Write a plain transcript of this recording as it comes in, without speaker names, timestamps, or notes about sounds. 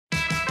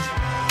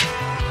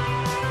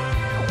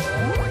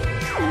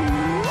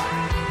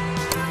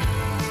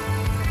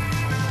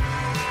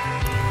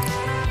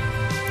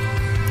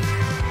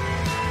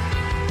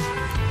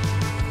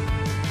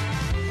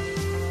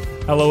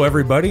Hello,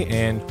 everybody,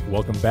 and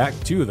welcome back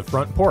to The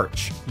Front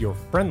Porch, your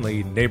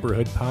friendly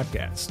neighborhood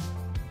podcast.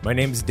 My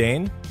name is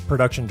Dane,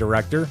 production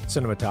director,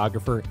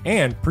 cinematographer,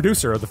 and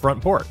producer of The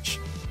Front Porch.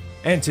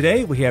 And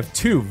today we have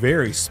two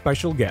very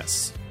special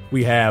guests.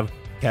 We have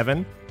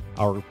Kevin,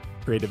 our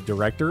creative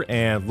director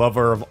and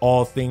lover of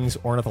all things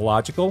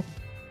ornithological,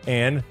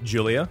 and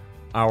Julia,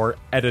 our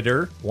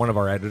editor, one of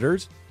our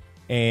editors,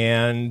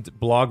 and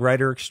blog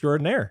writer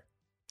extraordinaire.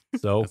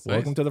 So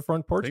welcome to The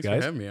Front Porch, Thanks guys.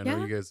 for having me. I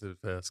know you guys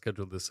have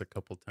scheduled this a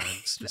couple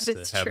times just That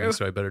is to have true. me,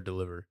 so I better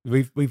deliver.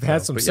 We've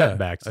had some But yeah,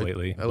 setbacks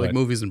lately. I like but-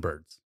 movies and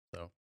birds.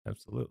 So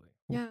Absolutely.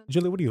 Yeah.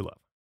 Julia, what do you love?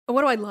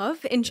 What do I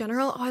love in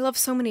general? Oh, I love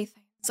so many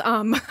things.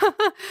 I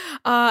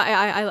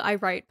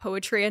write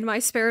poetry in my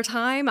spare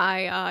time.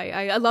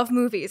 I love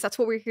movies. That's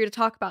what we're here to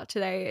talk about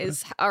today.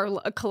 Is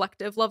our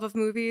collective love of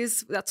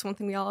movies. That's one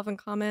thing we all have in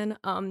common.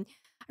 I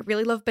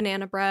really love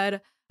banana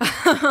bread.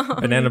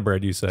 Banana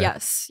bread, you say?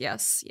 Yes.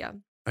 Yeah.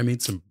 I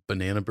made some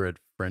banana bread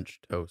French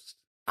toast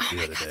Oh the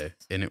my other God. day,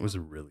 and it was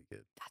really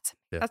good.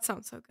 Yeah. That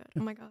sounds so good.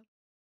 Oh my God.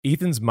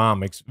 Ethan's mom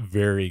makes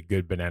very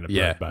good banana bread,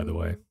 Yeah. by the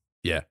way.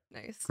 Yeah,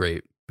 Nice.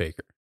 great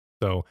baker.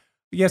 So,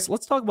 yes,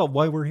 let's talk about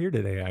why we're here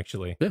today,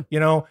 actually. Yeah. You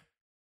know,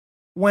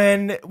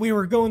 when we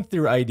were going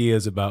through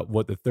ideas about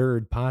what the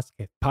third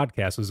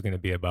podcast was going to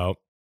be about,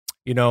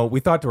 you know, we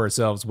thought to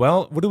ourselves,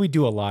 well, what do we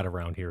do a lot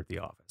around here at the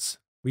office?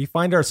 We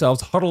find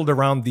ourselves huddled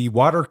around the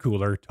water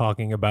cooler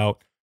talking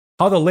about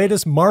how the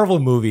latest Marvel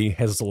movie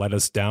has let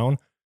us down,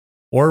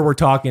 or we're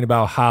talking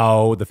about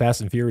how the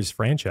Fast and Furious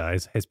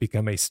franchise has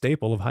become a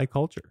staple of high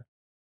culture.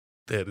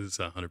 That is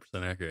 100%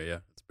 accurate. Yeah,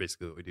 that's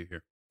basically what we do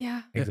here.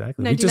 Yeah.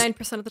 Exactly. We just-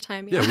 99% of the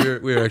time. Yeah,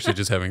 we were actually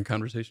just having a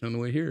conversation on the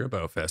way here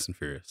about Fast and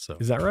Furious. So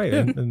Is that right? Yeah.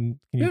 And can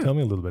you Yeah. tell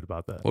me a little bit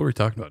about that? what were we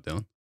talking about,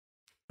 Dylan?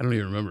 I don't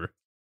even remember.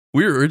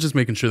 We were just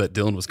making sure that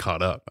Dylan was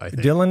caught up. I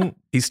think Dylan,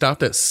 he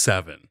stopped at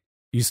 7.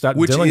 you stopped.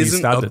 Which Dylan, you isn't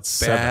stopped a at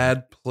 7.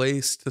 bad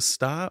place to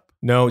stop.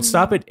 No,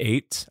 stop at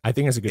 8. I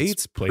think it's a good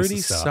 8's place pretty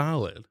to stop.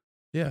 solid.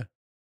 Yeah,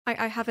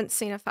 I haven't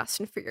seen a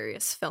Fast and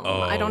Furious film. Oh,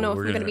 I don't know if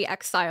we're I'm going to gonna- be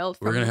exiled.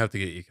 we're from... gonna have to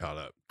get you caught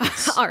up.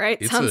 All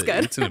right, sounds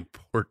good. It's an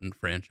important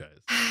franchise.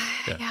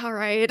 Yeah. Yeah, all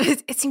right.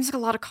 It seems like a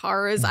lot of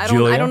cars. I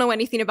Julia? don't know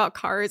anything about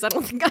cars. I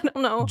don't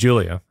know.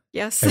 Julia,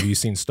 Yes. have you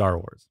seen Star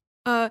Wars?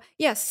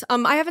 Yes.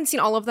 I haven't seen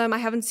all of them. I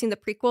haven't seen the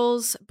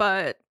prequels,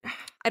 but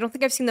I don't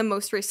think I've seen the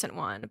most recent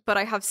one, but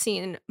I have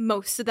seen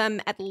most of them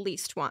at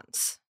least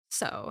once.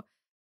 So,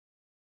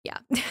 yeah.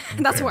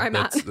 That's where I'm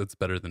at. That's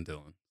better than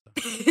Dylan.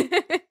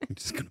 I'm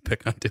just gonna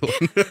pick on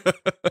Dylan.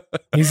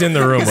 He's in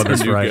the room He's with our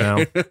us new right guy.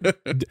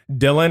 now.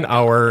 Dylan,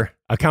 our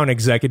account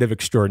executive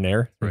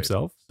extraordinaire Right.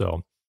 himself.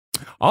 So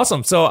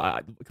awesome. So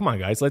come on,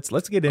 guys, let's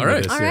get into All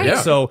right. this. All here. right.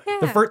 Yeah. So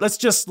Yeah. let's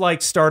just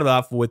like start it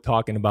off with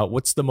talking about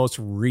what's the most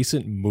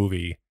recent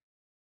movie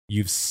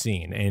you've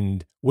seen,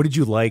 and what did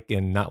you like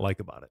and not like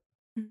about it.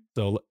 Mm.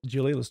 So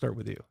Julia, let's start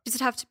with you. Does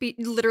it have to be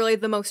literally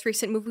the most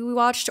recent movie we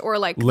watched, or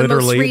like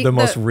Literally the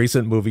most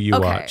recent movie you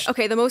okay, watched.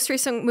 Okay, the most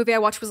recent movie I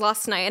watched was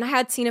last night, and I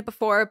had seen it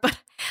before, but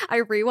I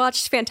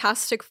rewatched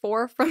Fantastic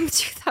Four from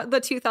the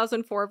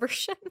 2004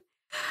 version.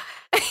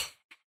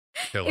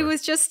 Killer. It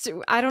was just,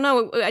 I don't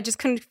know, I just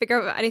couldn't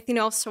figure out anything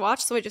else to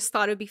watch, so I just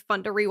thought it would be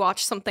fun to rewatch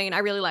something I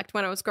really liked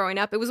when I was growing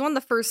up. It was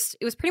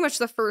it was pretty much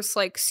the first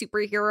like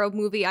superhero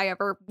movie I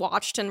ever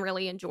watched and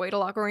really enjoyed a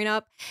lot growing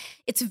up.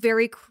 It's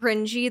very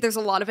cringy. There's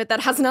a lot of it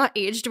that has not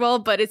aged well,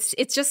 but it's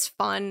just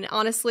fun.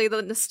 Honestly,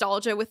 the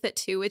nostalgia with it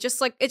too. It's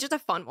just a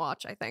fun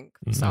watch, I think.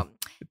 Mhm. So,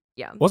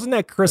 yeah. Wasn't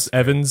that Chris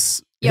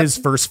Evans Yep. his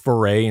first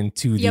foray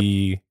into Yep.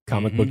 the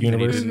comic book Mhm. And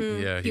he universe? didn't-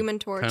 Mhm. Yeah, he Human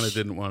Torch. kind of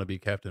didn't want to be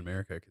Captain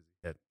America because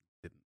he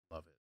didn't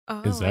love it.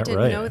 Oh, Is I that didn't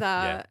right? know Yeah,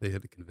 that. they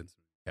had to convince him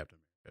to be Captain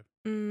America.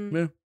 Mm,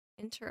 Yeah,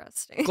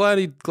 interesting. glad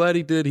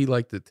he did. He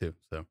liked it too.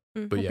 So,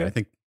 Mm, but yeah, Okay. I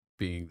think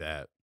being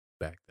that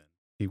back then,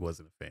 he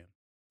wasn't a fan.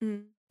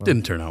 mm.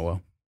 Didn't turn out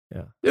well.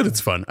 Yeah.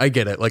 It's fun. I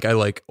get it. Like I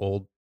like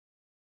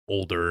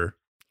older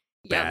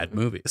Yeah. bad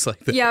movies like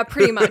that. Yeah,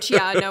 pretty much.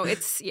 Yeah, no,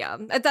 it's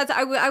That's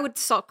I would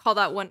call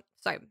that one.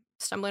 Sorry,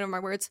 stumbling over my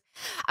words.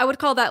 I would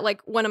call that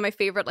like one of my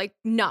favorite like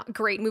not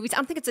great movies. I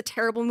don't think it's a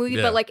terrible movie,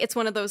 Yeah. but like it's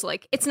one of those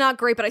like it's not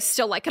great, but I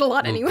still like it a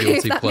lot Little anyway. If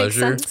guilty that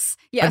pleasure. makes sense.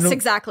 Yes, don't-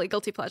 exactly.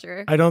 Guilty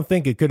pleasure. I don't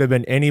think it could have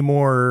been any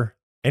more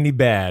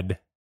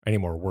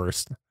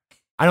worse.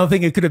 I don't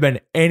think it could have been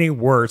any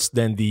worse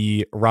than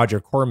the Roger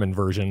Corman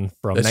version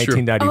from That's true.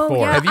 1994.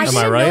 Oh, yeah. Have you I Am I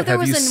didn't know right? there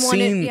Have you was one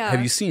seen? yeah.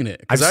 Have you seen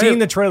it? I've 'Cause seen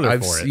the trailer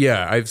I've for it.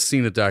 Yeah, I've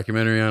seen a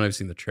documentary on. I've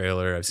seen the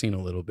trailer. I've seen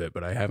a little bit,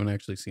 but I haven't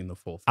actually seen the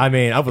full thing. I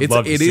mean, I would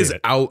love to It see is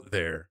it. out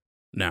there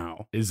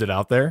now. Is it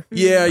out there?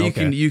 Yeah,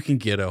 Okay. you can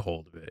get a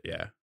hold of it.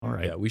 Yeah. All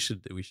right. Yeah, we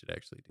should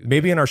actually do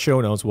Maybe that. in our show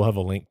notes we'll have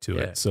a link to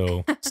Yeah. it.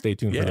 So stay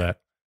tuned Yeah. for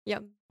that.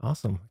 Yep.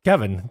 Awesome.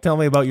 Kevin, tell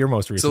me about your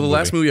most recent So the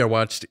last movie I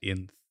watched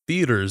in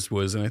theaters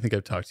was, and I think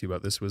I've talked to you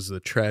about this, was The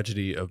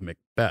Tragedy of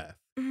Macbeth.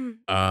 Mhm.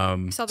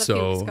 So Saw that a few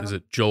weeks ago. is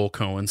it Joel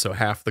Cohen? So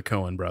half the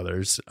Cohen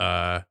brothers,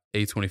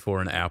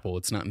 A24 and Apple.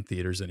 It's not in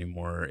theaters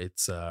anymore.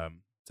 It's out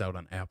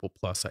on Apple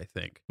Plus, I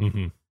think.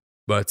 Mm-hmm.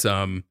 But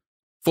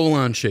full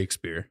on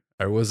Shakespeare.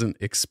 I wasn't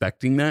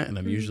expecting that, and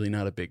I'm Mhm. usually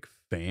not a big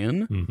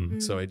fan. Mm-hmm.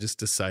 So I just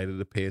decided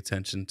to pay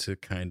attention to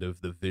kind of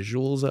the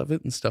visuals of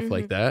it and stuff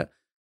like that.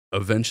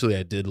 Eventually,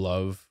 I did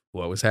love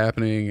what was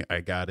happening.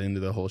 I got into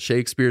the whole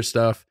Shakespeare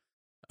stuff.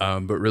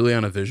 But really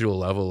on a visual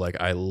level, like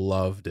I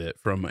loved it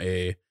from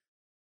a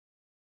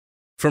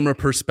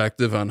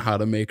perspective on how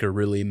to make a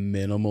really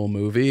minimal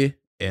movie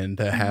and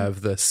to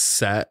have the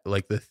set,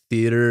 like the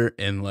theater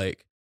and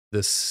like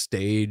the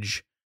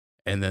stage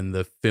and then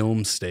the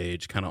film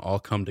stage kind of all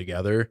come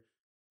together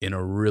in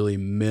a really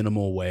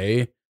minimal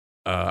way.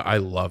 I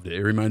loved it.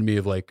 It reminded me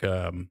of like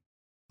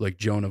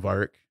Joan of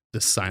Arc,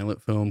 the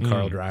silent film,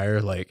 Carl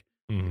Dreyer. Like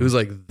it was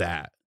like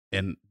that,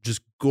 and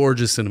just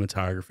gorgeous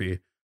cinematography,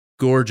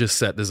 gorgeous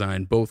set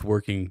design, both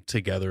working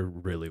together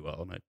really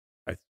well. And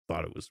I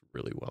thought it was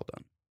really well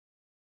done.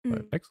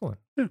 But excellent.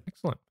 Yeah.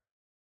 Excellent.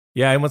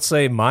 Yeah, I must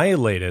say my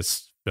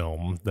latest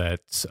film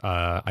that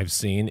I've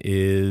seen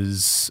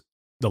is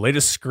the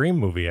latest Scream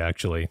movie,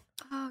 actually.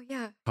 Oh,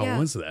 yeah. How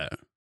was that?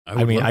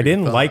 I mean, I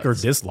didn't like or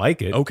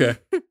dislike it. Okay.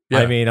 Yeah.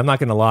 I mean, I'm not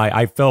going to lie.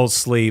 I fell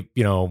asleep,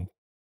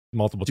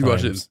 multiple you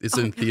times. watch it? It's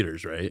in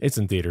theaters, right? It's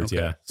in theaters,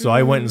 Okay. yeah. So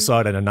I went and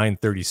saw it at a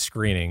 9:30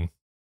 screening,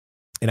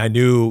 and I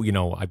knew,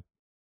 I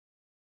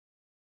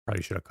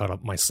probably should have caught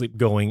up my sleep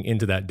going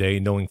into that day,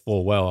 knowing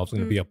full well I was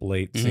going to be up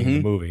late seeing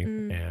the movie.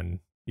 And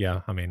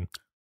yeah, I mean,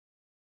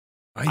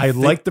 I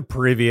like the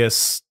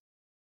previous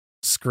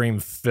Scream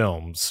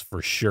films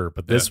for sure,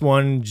 but this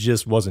one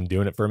just wasn't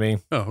doing it for me.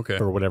 Oh, okay.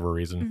 For whatever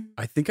reason.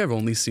 I think I've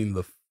only seen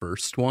the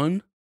first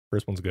one.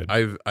 First one's good.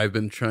 I've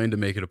been trying to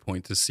make it a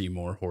point to see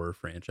more horror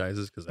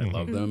franchises because I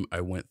love them. I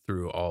went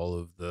through all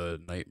of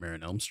the Nightmare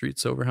on Elm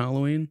Streets over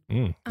Halloween.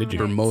 Did you?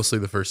 For mostly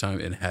the first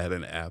time and had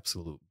an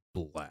absolute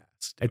blast.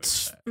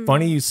 It's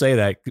funny you say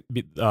that.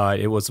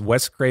 It was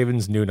Wes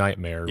Craven's New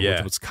Nightmare,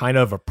 which was kind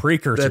of a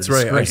precursor. That's to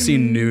right. Scream. I've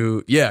seen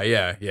new.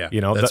 Yeah.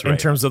 That's in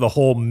terms of the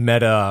whole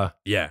meta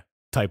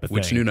type of thing.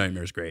 Which New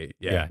Nightmare's great.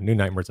 Yeah. New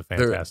Nightmare's a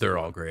fantastic. They're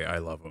all great. I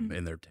love them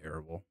and they're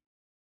terrible.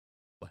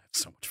 I have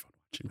so much fun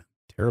watching them.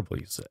 Terrible,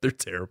 you said. They're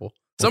terrible.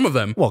 Some of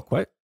them. Well,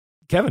 quite.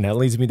 Kevin, that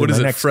leads me to what my is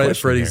it? next question.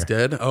 Freddy's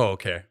here. Dead? Oh,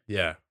 okay.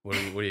 Yeah. What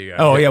do you got?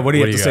 Oh, yeah. What do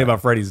you have to say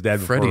about Freddy's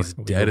Dead? Freddy's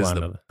Dead is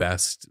the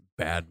best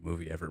bad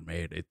movie ever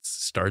made. It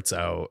starts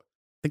out,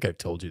 I think I've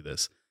told you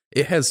this.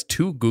 It has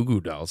 2 Goo Goo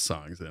Dolls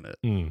songs in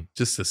it,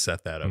 just to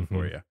set that up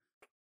for you.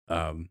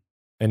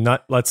 And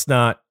let's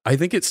not. I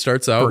think it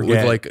starts out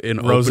with like an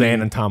Roseanne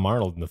opening, and Tom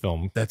Arnold in the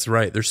film. That's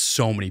right. There's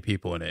so many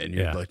people in it, and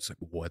you're like,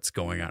 what's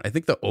going on? I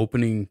think the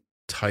opening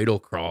title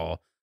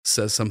crawl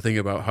says something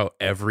about how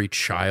every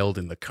child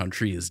in the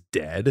country is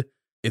dead,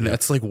 and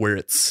that's like where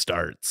it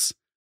starts.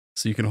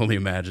 So you can only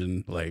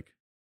imagine like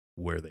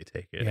where they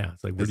take it. Yeah,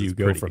 it's like where do you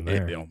go from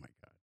there? Oh my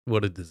god,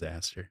 what a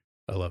disaster!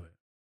 I love it.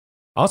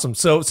 Awesome.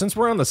 So since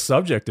we're on the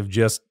subject of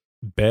just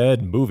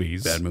bad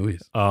movies,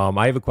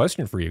 I have a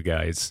question for you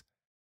guys.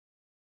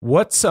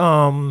 What is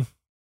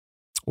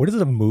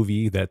a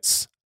movie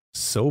that's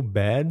so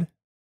bad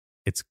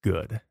it's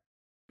good?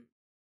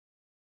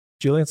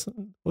 Julian,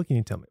 what can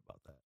you tell me about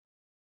that?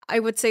 I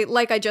would say,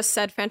 like I just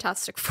said,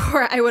 Fantastic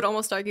Four, I would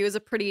almost argue is a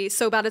pretty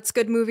so bad it's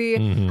good movie.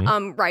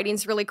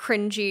 Writing's really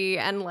cringy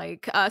and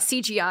like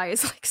CGI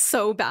is like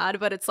so bad,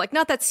 but it's like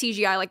not that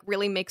CGI like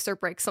really makes or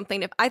breaks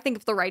something.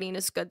 If the writing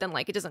is good, then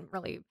like it doesn't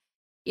really,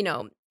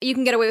 you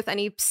can get away with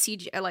any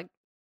CGI like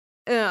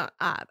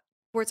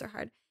words are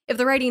hard. If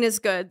the writing is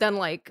good, then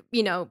like,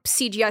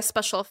 CGI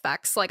special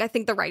effects, like I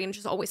think the writing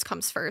just always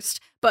comes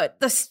first. But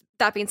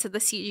that being said, the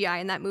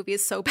CGI in that movie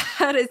is so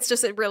bad. It's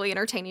just really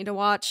entertaining to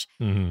watch.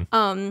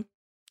 What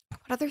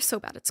other so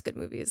bad it's good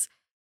movies?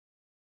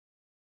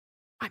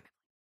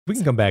 We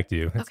can come back to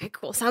you. Okay,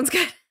 cool. Sounds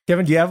good.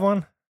 Kevin, do you have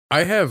one?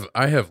 I have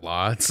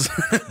lots.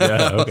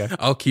 Yeah, okay.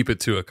 I'll keep it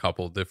to a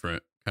couple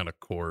different kind of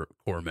core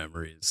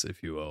memories,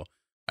 if you will.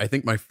 I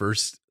think my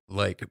first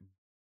like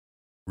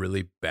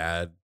really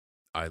bad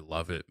I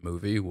love it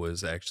movie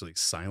was actually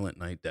Silent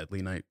Night,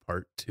 Deadly Night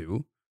Part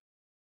 2.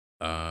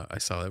 I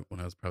saw it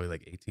when I was probably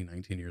like 18,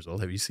 19 years old.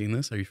 Have you seen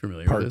this? Are you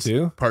familiar with this?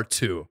 Part 2? Part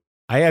 2.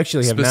 I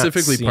actually have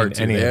specifically not seen Part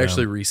 2. Any they of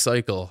actually them.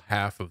 recycle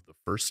half of the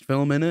first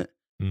film in it.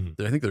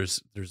 I think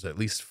there's at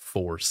least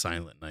 4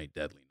 Silent Night,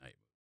 Deadly Night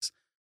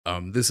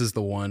movies. This is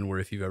the one where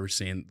if you've ever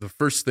seen, the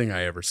first thing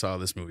I ever saw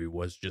this movie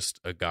was just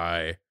a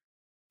guy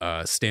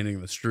standing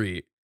in the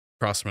street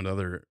across from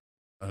another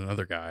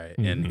guy,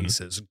 and he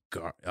says,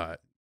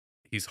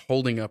 he's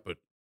holding up a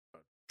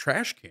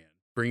trash can,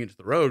 bringing it to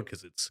the road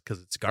because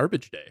it's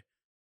garbage day.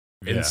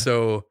 And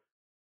so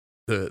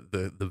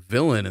the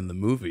villain in the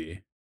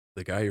movie,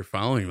 the guy you're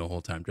following the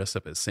whole time dressed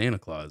up as Santa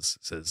Claus,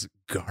 says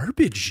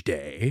garbage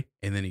day,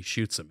 and then he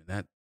shoots him, and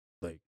that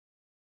like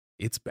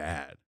it's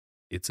bad.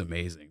 It's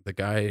amazing.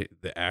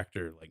 The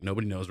actor, like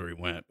nobody knows where he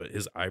went, but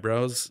his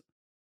eyebrows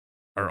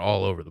are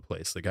all over the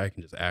place. The guy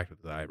can just act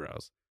with his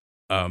eyebrows.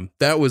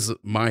 That was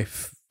my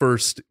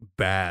first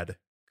bad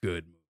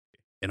good movie.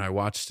 And I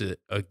watched it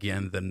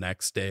again the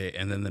next day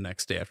and then the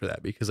next day after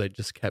that because I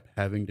just kept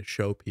having to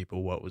show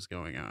people what was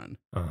going on.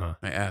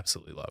 I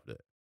absolutely loved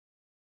it.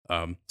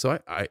 So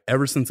I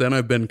ever since then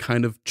I've been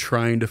kind of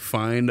trying to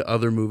find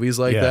other movies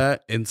like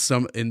that. And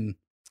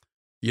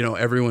You know,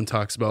 everyone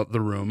talks about The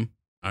Room.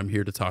 I'm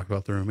here to talk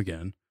about The Room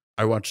again.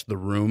 I watch The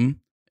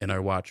Room and I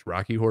watch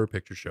Rocky Horror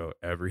Picture Show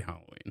every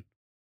Halloween.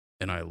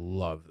 And I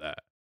love that.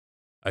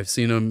 I've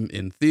seen them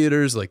in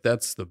theaters. Like,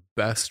 that's the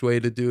best way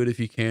to do it if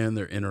you can.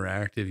 They're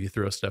interactive. You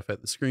throw stuff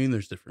at the screen.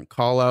 There's different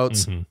call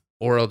outs. Mm-hmm.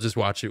 Or I'll just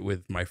watch it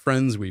with my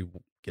friends. We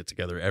get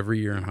together every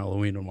year on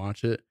Halloween and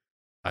watch it.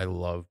 I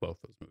love both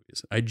those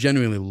movies. I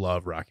genuinely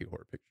love Rocky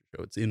Horror Picture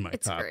Show. It's in my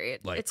top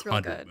great. like It's real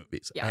 100 good.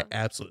 movies. Yeah. I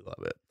absolutely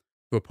love it.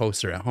 Do a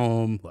poster at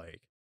home.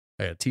 Like,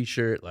 I got a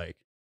t-shirt. Like,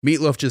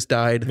 Meatloaf just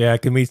died. Yeah,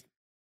 can we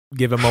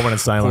give a moment of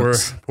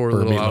silence? Poor for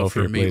little Meatloaf out for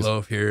here, please?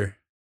 Meatloaf here.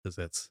 Because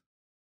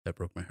that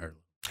broke my heart.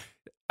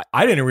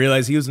 I didn't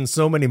realize he was in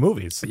so many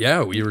movies.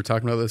 Yeah, we were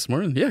talking about this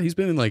morning. Yeah, he's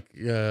been in like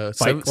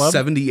Fight Club?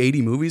 70,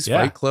 80 movies,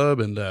 Yeah. Fight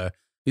Club, and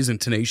he's in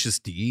Tenacious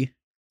D.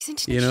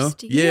 He's in You know? Tenacious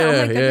D. Oh my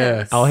Yeah,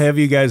 goodness. I'll have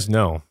you guys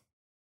know,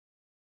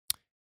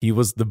 he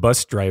was the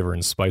bus driver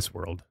in Spice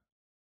World.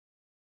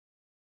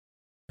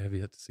 I have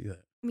yet to see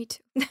that. Me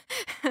too.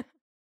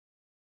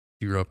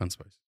 You grew up on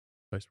Spice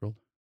World,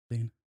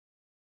 Dane?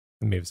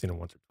 I may have seen him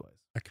once or twice.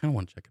 I kind of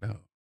want to check it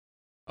out.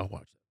 I'll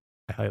watch it.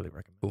 I highly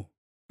recommend. Cool.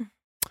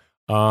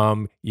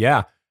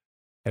 Yeah.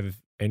 Have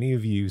any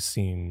of you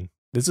seen?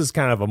 This is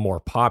kind of a more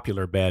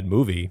popular bad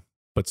movie,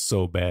 but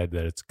so bad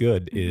that it's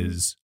good.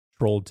 Is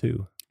Troll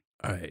 2?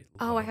 I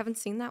haven't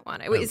seen that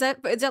one. Wait, is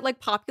that like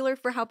popular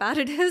for how bad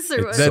it is?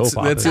 Or It's what?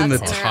 so That's in the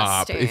That's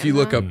top. If interesting. you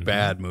look up Mhm.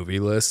 bad movie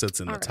lists, that's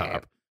in the All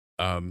top.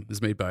 right.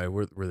 It's made by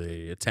were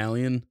they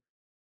Italian?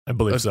 I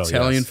believe so.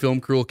 Italian yes. film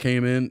crew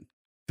came in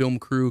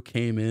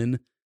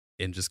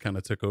and just kind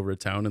of took over a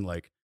town, and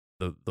like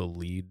the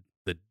lead,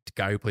 the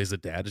guy who plays the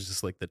dad is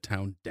just like the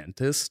town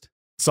dentist.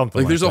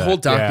 Something Like there's a that. whole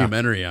Yeah,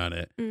 documentary on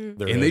it. Mm.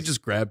 there And they is.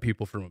 just grab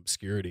people from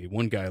obscurity.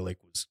 One guy like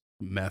was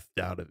methed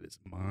out of his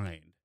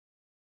mind.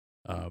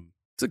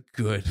 It's a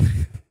good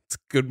it's a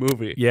good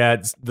movie. Yeah,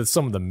 it's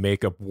some of the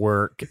makeup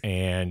work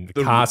and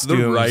The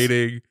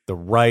costumes, the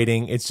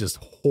writing. It's just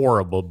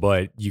horrible.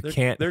 But you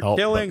can't. They're help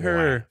killing but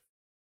her. laugh.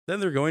 Then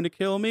they're going to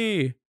kill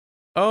me.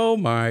 Oh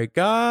my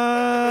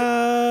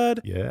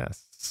god.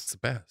 Yes, It's the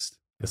best.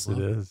 yes, I it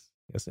love is.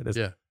 Yes, it is.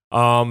 Yeah.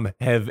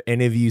 Have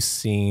any of you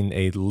seen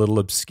a little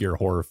obscure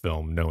horror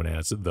film known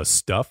as The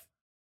Stuff?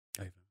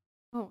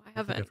 Oh, I think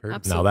haven't. I've heard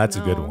of it. Now Absolutely that's a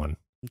good no. one.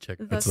 Check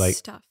it The out. It's like-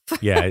 stuff.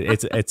 Yeah,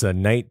 it's a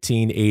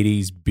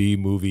 1980s B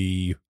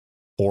movie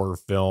horror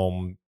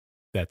film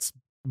that's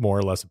more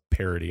or less a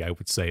parody, I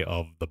would say,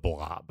 of The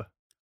Blob.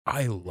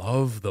 I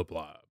love The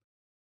Blob.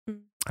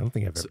 I don't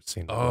think I've ever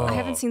seen The oh, Blob. I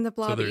haven't seen The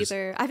Blob there's-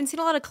 either. I haven't seen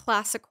a lot of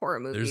classic horror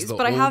movies, the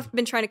but I have old-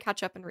 been trying to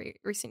catch up in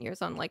recent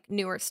years on like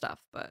newer stuff.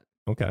 But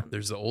Okay,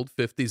 There's the old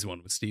 50s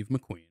one with Steve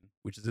McQueen,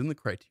 which is in the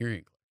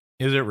Criterion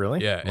Collection. is it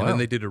really? Yeah, and Wow. then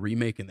they did a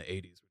remake in the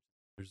 80s.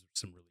 There's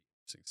some really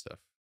interesting stuff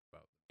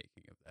about the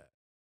making of that.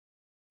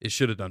 It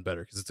should have done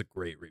better because it's a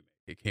great remake.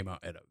 It came out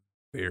at a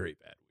very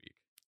bad week.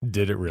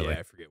 Did it really? Yeah,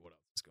 I forget what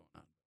else is going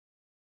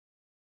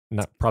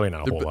on. Probably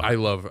not a whole lot. I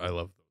love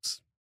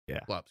those. Yeah.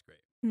 Blob's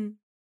great.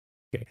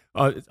 Okay.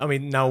 I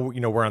mean, now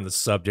we're on the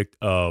subject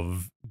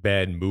of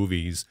bad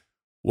movies.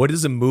 What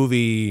is a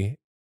movie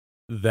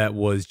that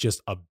was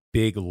just a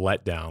big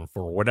letdown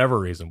for whatever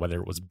reason, whether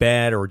it was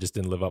bad or just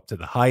didn't live up to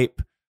the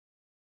hype?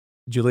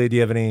 Julia, do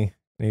you have any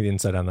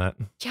insight on that?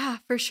 yeah,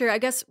 for sure. I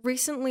guess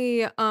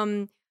recently,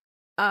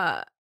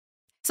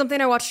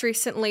 something I watched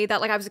recently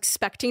that like I was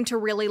expecting to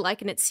really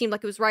like, and it seemed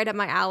like it was right up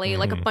my alley.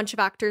 Like a Mhm. bunch of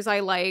actors I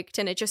liked,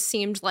 and it just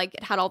seemed like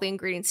it had all the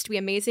ingredients to be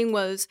amazing.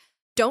 Was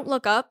Don't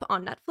Look Up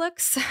on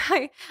Netflix.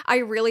 I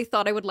really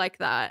thought I would like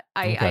that.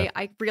 Okay.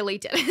 I really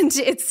didn't.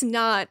 It's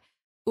not.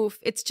 Oof.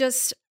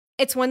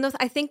 It's one of those.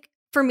 I think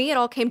for me, it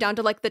all came down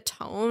to like the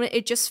tone.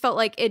 It just felt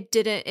like it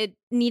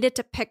needed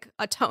to pick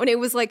a tone. It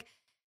was like,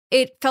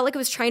 it felt like it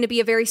was trying to be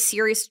a very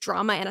serious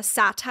drama and a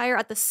satire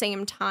at the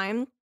same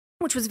time,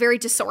 which was very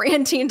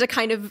disorienting to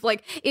kind of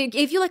like, it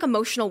gave you like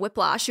emotional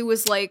whiplash. It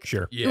was like,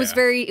 Sure. Yeah. it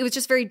was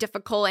just very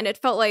difficult. And it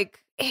felt like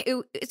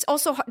it's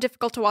also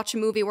difficult to watch a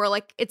movie where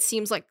like, it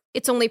seems like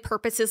its only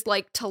purpose is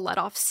like to let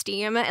off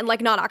steam and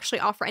like not actually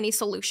offer any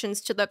solutions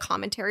to the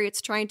commentary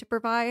it's trying to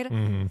provide.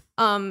 Mhm.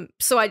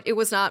 So it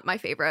was not my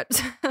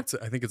favorite. I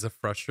think it's a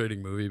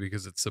frustrating movie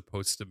because it's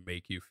supposed to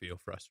make you feel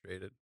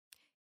frustrated.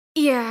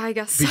 Yeah, I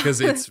guess so.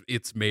 Because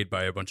it's made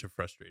by a bunch of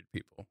frustrated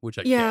people, which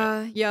I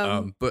yeah.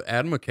 get. But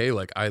Adam McKay,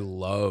 like I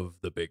love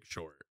The Big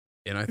Short,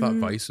 and I thought Mhm.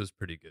 Vice was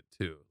pretty good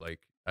too. Like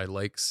I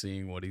like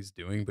seeing what he's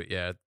doing, but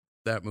yeah,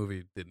 that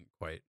movie didn't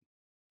quite.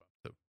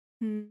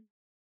 Mm.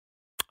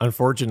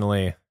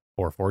 Unfortunately,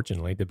 or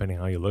fortunately, depending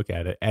how you look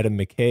at it, Adam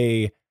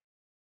McKay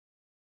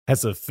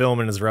has a film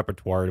in his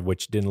repertoire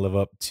which didn't live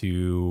up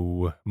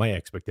to my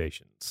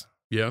expectations.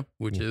 Yeah,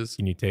 which is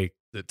Can you take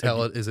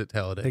is it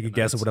Talladega? a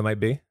guess at what it might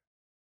be?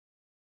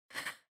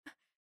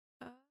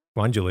 Uh,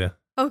 Come on, Julia.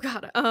 Oh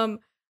God.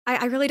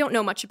 I really don't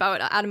know much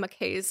about Adam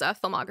McKay's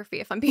filmography,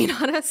 if I'm being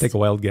honest. Take a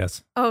wild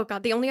guess. Oh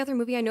God, the only other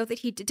movie I know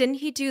that didn't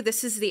he do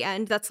This Is the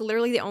End? That's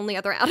literally the only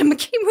other Adam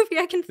McKay movie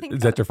I can think Is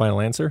of. that your final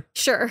answer?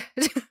 Sure.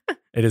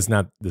 It is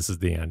not. This is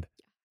the end.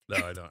 No,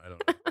 I don't know.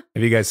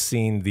 Have you guys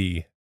seen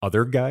The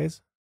Other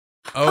Guys?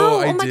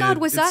 Oh my God,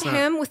 was that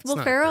him with Will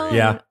Ferrell?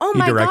 Yeah. Oh he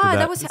my directed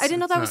God, that. I didn't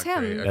know that was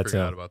him. I That's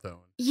forgot him. about that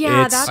one.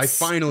 Yeah, It's- I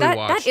finally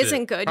watched that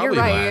isn't it, good. probably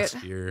You're right.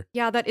 last year.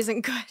 Yeah, that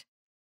isn't good.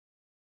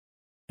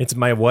 It's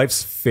my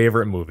wife's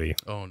favorite movie.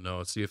 Oh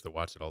no, so you have to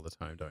watch it all the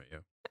time, don't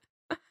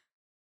you?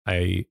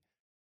 I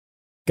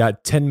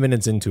got 10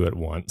 minutes into it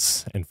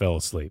once and fell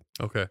asleep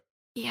Okay.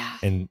 Yeah.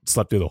 and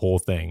slept through the whole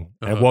thing.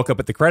 I Uh-huh. woke up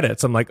at the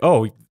credits. I'm like,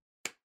 oh,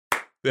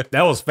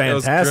 that was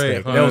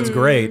fantastic. great, That was huh?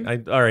 great.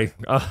 All right.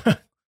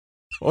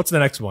 What's the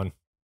next one?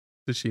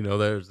 Does she know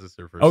that, or is this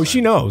her first Oh, time?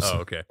 she knows. Oh,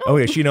 okay. Oh,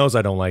 yeah. She knows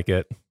I don't like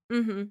it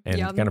Mm-hmm. and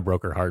Yeah. kind of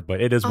broke her heart,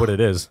 but it is what it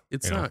is.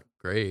 It's you know. not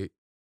great.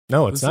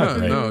 No, it's not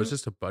great. No, it's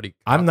just a buddy.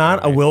 I'm cop not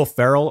a movie. Will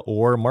Ferrell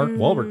or Mark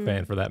Wahlberg Mm.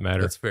 fan for that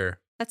matter. That's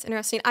fair. That's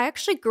interesting. I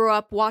actually grew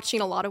up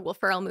watching a lot of Will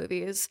Ferrell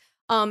movies.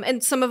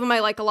 And some of them I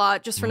like a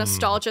lot just for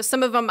nostalgia.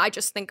 Some of them I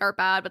just think are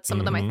bad, but some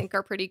of them I think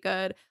are pretty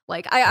good.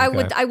 Like I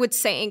would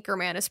say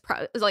Anchorman is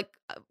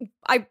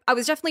I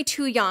was definitely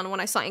too young when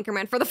I saw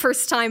Anchorman for the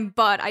first time,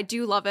 but I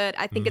do love it.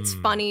 I think it's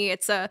funny.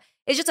 It's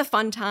just a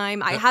fun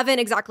time. I haven't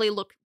exactly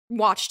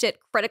watched it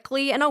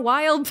critically in a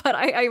while, but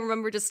I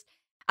remember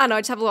I don't know, I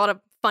just have a lot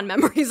of fun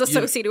memories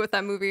associated with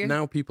that movie.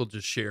 Now people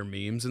just share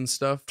memes and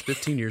stuff.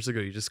 15 years ago,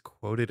 you just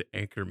quoted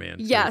Anchorman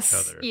to Yes,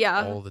 each other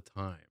yeah. all the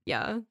time.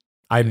 Yeah.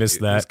 I missed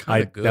It was that.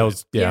 kinda good. That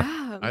was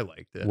yeah. I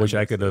liked it. Wish I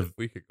missed could it. have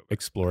We could go back.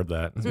 Explored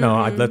that. No,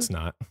 Mhm. let's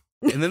not.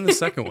 And then the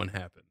second one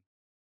happened.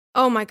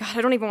 Oh my God,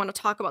 I don't even want to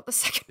talk about the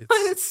second one.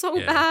 It's so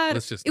yeah, bad.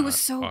 let's just It was not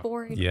so talk.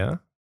 boring. Yeah.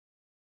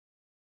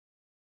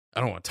 I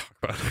don't want to talk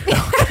about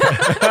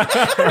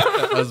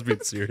it. I was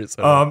being serious.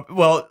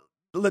 Well,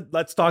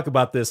 let's talk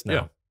about this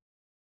now.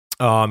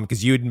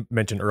 Because you had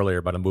mentioned earlier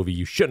about a movie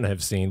you shouldn't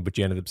have seen, but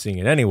you ended up seeing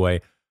it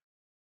anyway.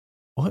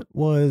 What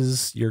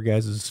was your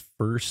guys'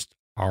 first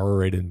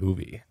R-rated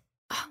movie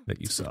that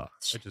you saw?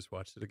 I just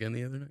watched it again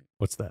the other night.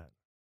 What's that?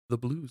 The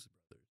Blues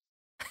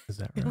Brothers. Is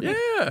that right?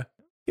 Yeah.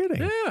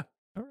 Kidding. Yeah.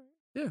 All right.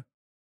 Yeah.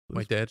 My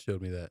Blues- dad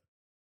showed me that.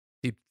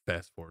 He'd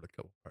fast forward a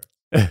couple parts.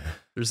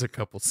 There's a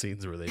couple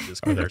scenes where they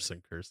just Are there? curse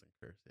and curse and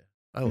curse. Yeah.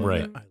 I love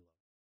Right. it. I love it.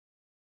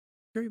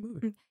 Great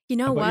movie. You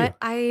know How about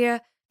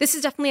what? This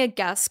is definitely a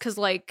guess because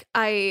like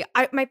my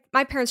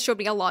parents showed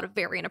me a lot of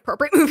very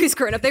inappropriate movies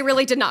growing up. They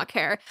really did not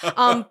care.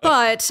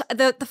 But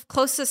the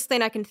closest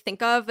thing I can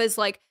think of is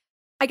like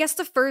I guess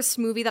the first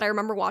movie that I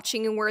remember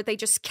watching and where they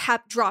just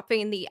kept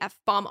dropping the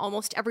F-bomb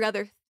almost every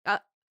other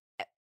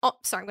oh,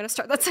 sorry, I'm going to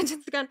start that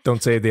sentence again.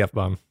 Don't say the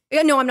F-bomb.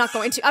 Yeah, no, I'm not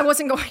going to. I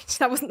wasn't going to.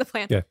 That wasn't the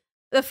plan. Yeah.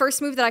 The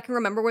first movie that I can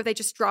remember where they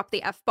just dropped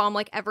the F-bomb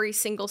like every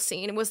single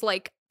scene was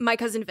like My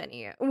Cousin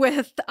Vinny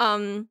with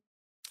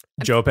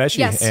Joe Pesci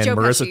Yes, and Joe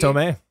Marissa Pesci.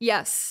 Tomei.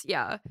 yes,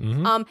 yeah.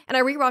 Mhm. And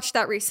I rewatched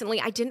that recently.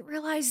 I didn't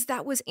realize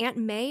that was Aunt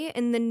May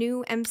in the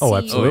new MCU. Oh,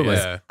 absolutely.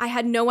 yeah. I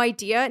had no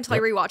idea until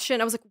Yep. I rewatched it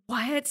and I was like,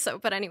 what? So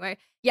but anyway,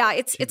 yeah,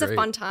 it's She's a great.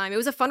 fun time. It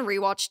was a fun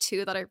rewatch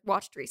too that I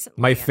watched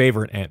recently. My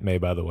favorite Aunt May,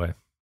 by the way.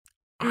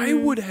 I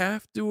would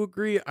have to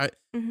agree.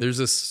 Mhm. There's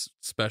this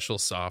special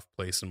soft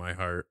place in my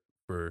heart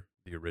for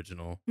the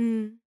original,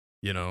 Mm.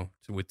 you know,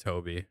 with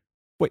Toby.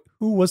 Wait,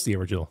 who was the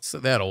original? So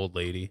that old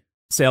lady.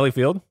 Sally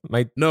Field?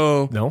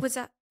 No, No. Was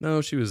that?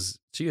 no, she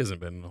hasn't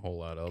been in a whole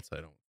lot else, I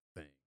don't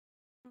think.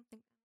 I don't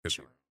think Could be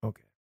sure.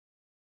 Okay.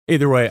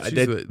 Either way, She's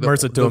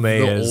Marissa the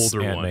Tomei older is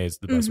Aunt one. May is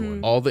the best Mhm.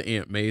 one. All the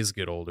Aunt Mays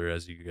get older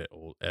as you get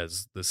old,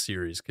 as the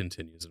series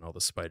continues, and all the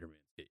Spider-Mans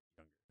get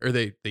younger. Or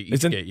they each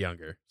Isn't- get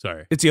younger.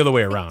 Sorry. It's the other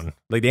way around.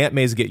 Like the Aunt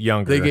Mays get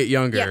younger. They get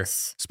younger.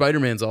 Yes.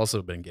 Spider-Man's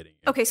also been getting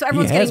younger. Okay, so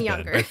everyone's has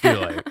getting been, younger. I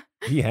feel like.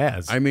 He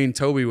has. I mean,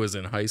 Toby was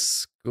in high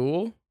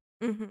school,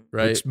 hmm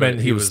right? Which meant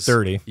But he was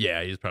 30.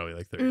 Yeah, he was probably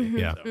like 30. Mhm,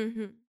 Yeah. so.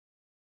 mhm.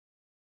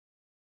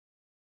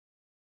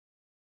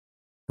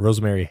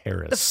 Rosemary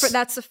Harris.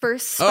 That's the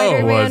first Oh,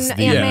 Spider-Man was Aunt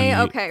the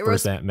May. Okay,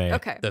 first Aunt May.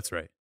 Okay. That's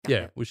right.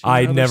 Yeah. Was she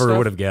I in other never stuff?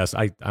 would have guessed.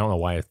 I don't know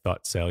why I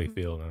thought Sally Mhm.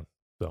 Field.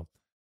 So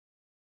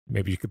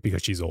maybe you could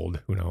because she's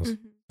old. Who knows? Mhm.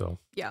 So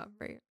Yeah,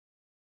 right.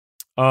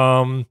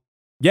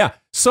 yeah.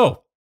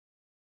 So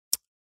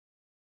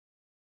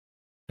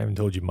I haven't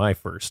told you my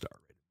first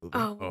R-rated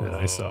movie Oh. that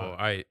I saw.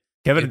 Kevin,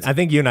 Kevin, I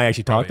think you and I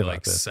actually talked probably about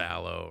like this.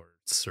 Sallow or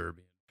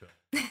Serbian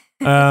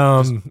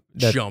film.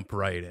 That Jump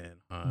right in,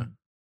 huh?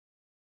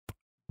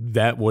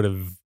 that would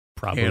have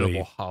probably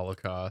Cannibal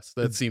Holocaust.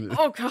 That seemed.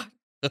 Oh God.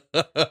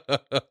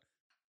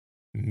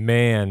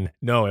 man.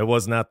 No, it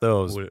was not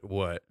those.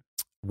 What?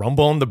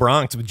 Rumble in the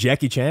Bronx with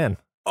Jackie Chan.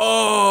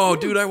 Oh,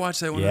 dude, I watched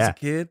that when I was Yeah. a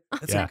kid.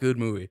 That's Yeah. a good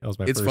movie. That was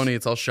my It's first. funny.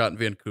 It's all shot in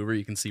Vancouver.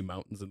 You can see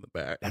mountains in the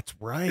back. That's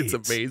right. It's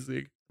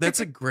amazing. That's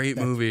a great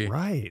That's movie.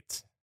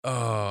 Right.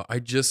 Oh, I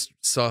just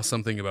saw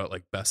something about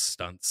like best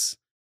stunts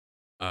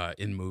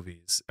in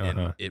movies, Uh-huh.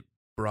 and it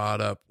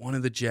brought up one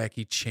of the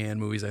Jackie Chan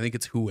movies. I think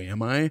it's Who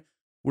Am I,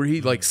 where he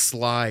like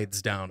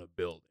slides down a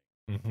building,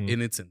 Mhm.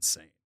 and it's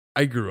insane.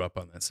 I grew up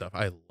on that stuff.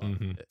 I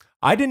loved Mhm. it.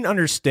 I didn't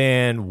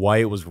understand why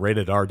it was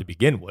rated R to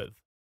begin with.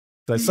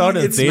 'Cause I saw it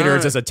in It's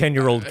theaters not- as a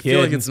 10-year-old I kid.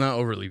 feel like it's not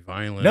overly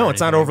violent. No, or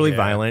it's not anything. overly Yeah.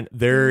 violent.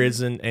 There Mhm.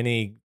 isn't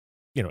any,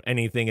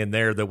 anything in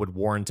there that would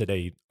warrant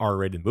a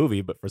R-rated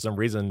movie. But for some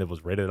reason, it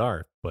was rated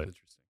R. But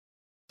Interesting.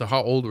 So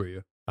how old were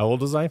you? how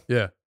old was I?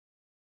 Yeah.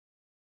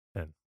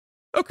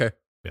 Okay.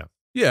 Yeah.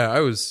 Yeah, I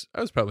was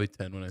probably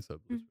 10 when I saw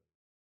Blues.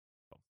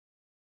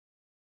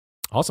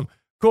 Awesome.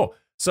 Cool.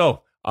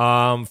 So,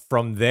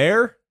 from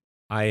there,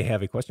 I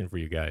have a question for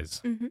you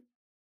guys. Mm-hmm.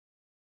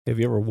 Have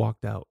you ever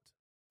walked out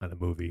on a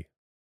movie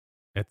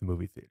at the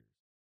movie theater?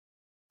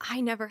 I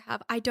never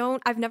have.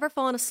 I've never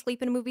fallen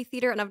asleep in a movie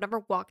theater, and I've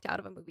never walked out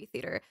of a movie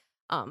theater.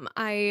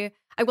 I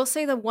will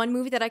say the one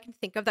movie that I can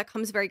think of that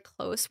comes very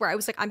close, where I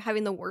was like, I'm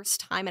having the worst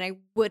time, and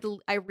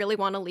I really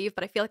want to leave,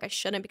 but I feel like I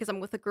shouldn't because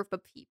I'm with a group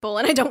of people,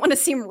 and I don't want to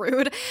seem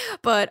rude.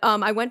 But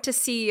I went to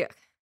see.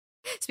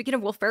 Speaking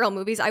of Will Ferrell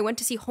movies, I went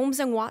to see Holmes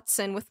and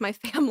Watson with my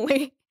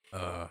family.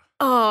 I'm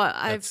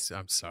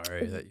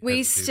sorry that you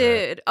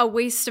wasted a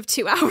waste of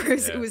 2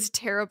 hours. Yeah. It was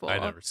terrible.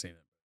 I'd never seen it.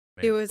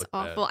 It was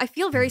awful. I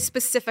feel very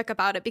specific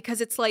about it because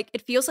it's like,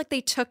 it feels like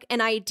they took an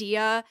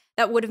idea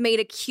that would have made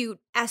a cute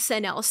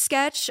SNL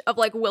sketch of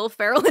like Will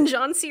Ferrell and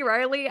John C.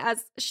 Reilly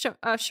as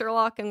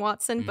Sherlock and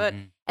Watson,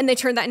 and they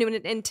turned that into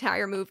an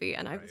entire movie.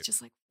 And I was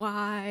just like,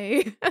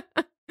 why?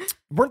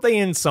 Weren't they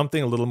in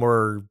something a little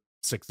more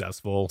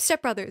successful?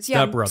 Step Brothers.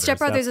 Yeah. Step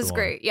Brothers is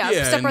great. Yeah.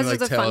 Step Brothers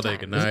is a fun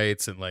Talladega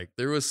Nights, and like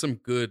there was some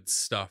good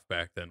stuff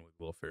back then with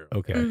Will Ferrell.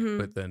 Okay.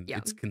 But then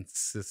it's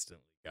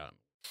consistently gotten.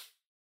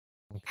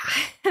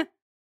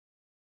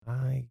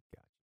 I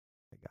got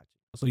you.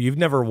 So you've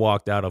never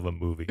walked out of a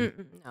movie?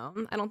 No,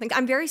 I don't think.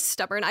 I'm very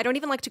stubborn. I don't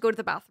even like to go to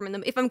the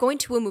bathroom. If I'm going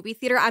to a movie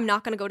theater, I'm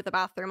not going to go to the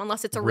bathroom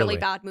unless it's a really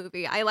bad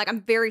movie.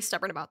 I'm very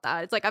stubborn about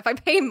that. It's like if I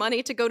pay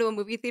money to go to a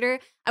movie theater,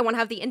 I want to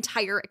have the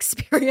entire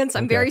experience.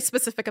 I'm very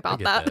specific about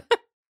that.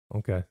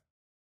 Okay.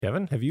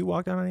 Kevin, have you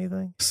walked out on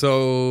anything?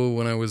 So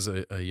when I was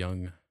a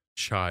young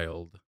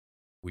child,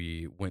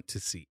 we went to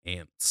see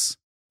Ants.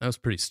 I was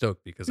pretty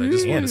stoked because I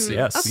just wanted to see.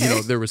 Yes. You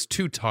know, there was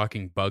 2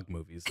 talking bug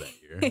movies that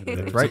year.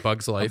 There was right. A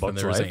Bug's Life and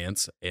there was Life.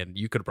 Ants. And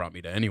you could have brought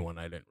me to anyone.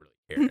 I didn't really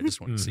care. I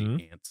just wanted to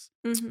see Ants.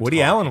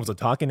 Woody Allen was a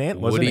talking ant,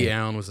 wasn't he? Woody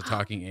Allen was a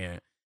talking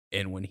ant.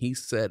 And when he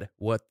said,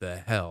 "What the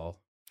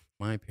hell?"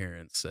 my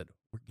parents said,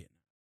 "We're getting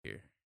out of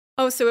here."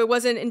 Oh, so it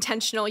wasn't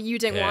intentional. You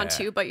didn't want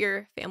to, but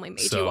your family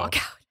made you walk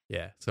out.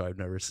 Yeah. So I've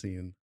never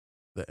seen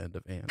the end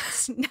of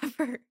Ants.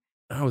 Never.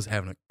 I was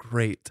having a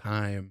great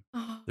time.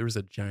 Oh. There was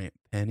a giant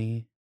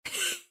penny.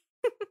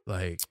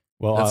 Like,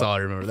 well, that's all I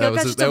remember. I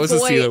That was the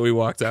scene that we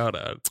walked out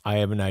on. I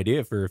have an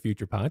idea for a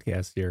future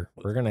podcast here.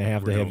 We're going to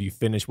have you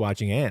finish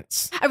watching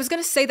Ants. I was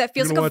going to say that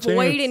feels like a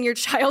void in your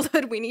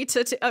childhood. We need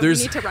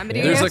to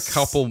remedy. There's it. a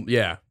couple,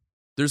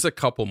 there's a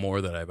couple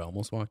more that I've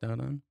almost walked out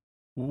on.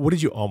 What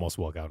did you almost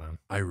walk out on?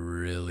 I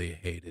really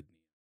hated.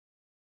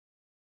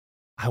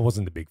 I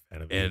wasn't a big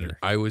fan of it and either.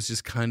 I was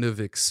just kind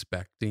of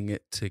expecting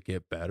it to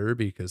get better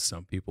because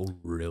some people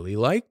really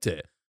liked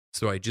it.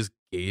 So I just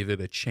gave it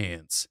a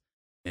chance.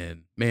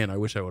 And man, I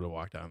wish I would have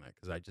walked out on that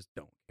because I just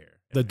don't care.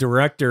 The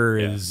director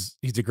he's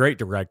a great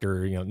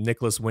director. You know,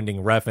 Nicholas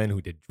Winding Refn,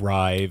 who did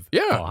Drive,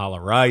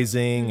 Valhalla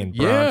Rising, and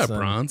Bronson.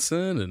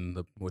 Bronson,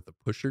 and with the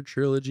Pusher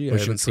trilogy. I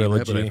haven't seen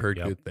that, but I've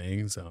heard good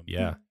things.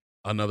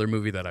 Another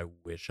movie that I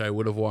wish I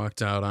would have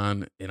walked out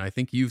on, and I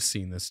think you've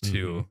seen this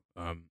too.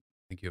 I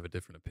think you have a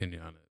different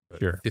opinion on it.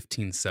 But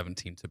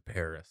 1517 to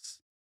Paris.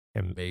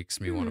 It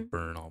makes me want to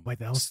burn all. Wait,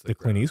 that was the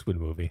Clint Eastwood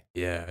movie.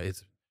 Yeah,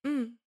 it's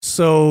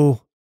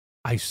so.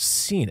 I've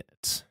seen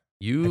it.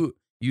 You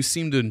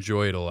seem to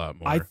enjoy it a lot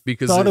more. I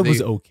because thought it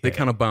was okay. They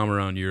kind of bomb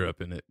around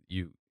Europe, and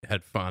you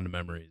had fond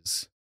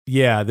memories.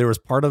 Yeah, there was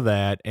part of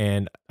that,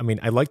 and I mean,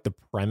 I liked the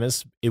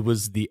premise. It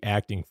was the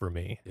acting for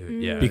me.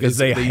 Yeah, because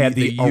they had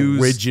the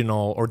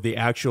original or the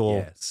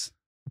actual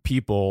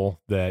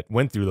people that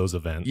went through those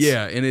events.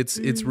 Yeah, and it's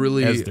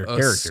really as their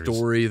characters.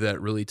 Story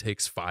that really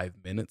takes 5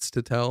 minutes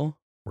to tell.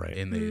 Right,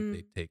 and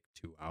they take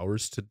 2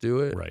 hours to do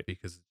it. Right,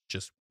 because it's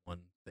just one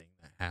thing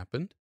that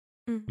happened.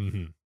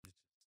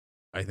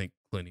 I think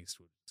Clint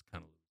Eastwood is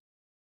kind of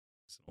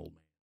an old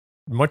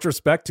man. Much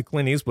respect to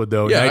Clint Eastwood,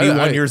 though.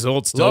 91 years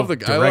old, still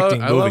directing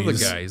movies. I love the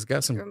guy. He's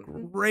got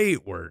some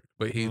great work,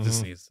 but he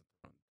just needs to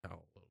tell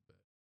a little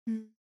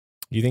bit.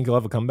 You think he'll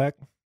have a comeback?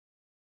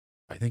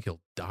 I think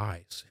he'll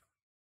die soon.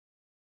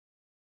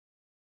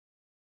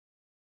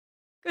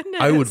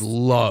 Goodness. I would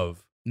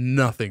love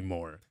nothing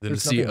more than to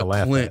see a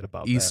Clint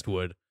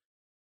Eastwood,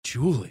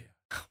 Julia,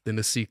 than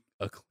to see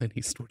a Clint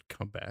Eastwood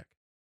comeback.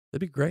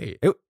 That'd be great.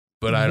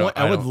 But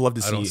I would love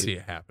to see. I don't see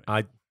it happen.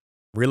 I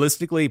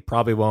realistically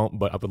probably won't,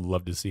 but I would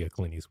love to see a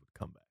Clint Eastwood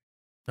comeback.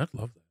 I'd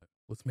love that.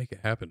 Let's make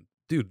it happen,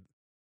 dude.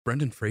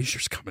 Brendan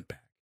Fraser's coming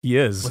back. He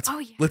is.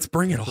 Let's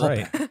bring it all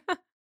back.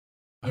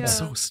 I'm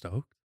so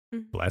stoked.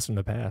 Blast from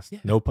the past.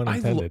 No pun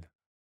intended.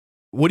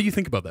 What do you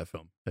think about that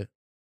film? I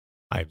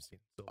haven't seen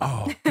it.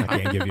 Oh, I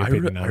can't give you an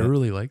opinion on it. I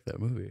really like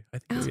that movie. I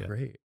think it's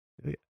great.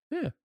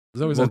 Yeah. It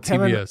was always on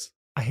Kevin, TBS.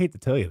 I hate to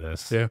tell you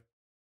this. Yeah.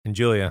 And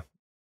Julia,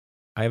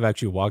 I have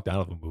actually walked out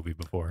of a movie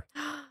before.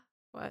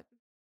 What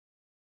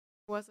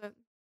was it?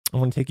 I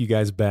want to take you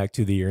guys back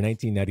to the year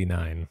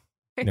 1999.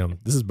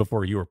 This is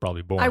before you were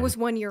probably born. I was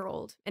 1 year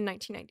old in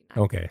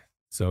 1999. Okay.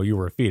 So you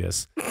were a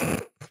fetus.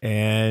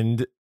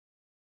 And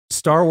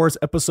Star Wars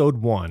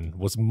Episode 1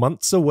 was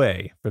months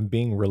away from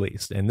being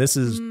released. And this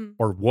is,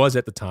 or was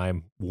at the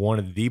time, one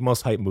of the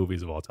most hyped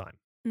movies of all time,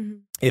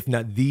 if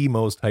not the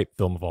most hyped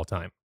film of all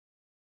time.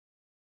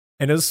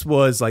 And this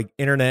was like,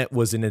 internet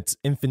was in its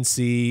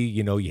infancy.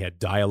 You know, you had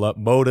dial-up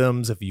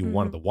modems if you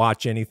wanted to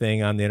watch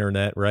anything on the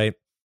internet, right?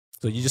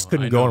 So you just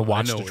couldn't go and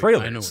watch the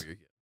trailers. I know where you're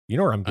getting. You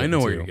know where I'm getting. I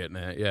know where you're getting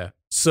at. Yeah.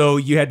 So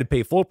you had to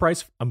pay full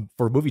price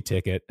for a movie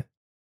ticket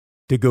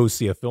to go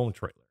see a film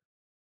trailer.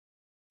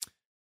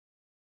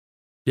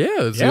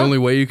 Yeah, it's the only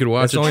way you could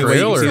watch a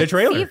trailer. See the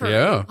trailer.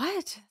 Yeah.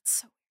 What?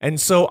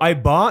 And so I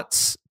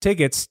bought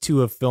tickets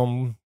to a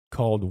film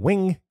called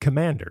Wing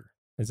Commander.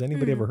 Has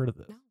anybody ever heard of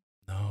this?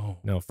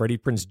 No. Freddie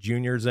Prinze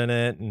Jr.'s in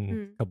it,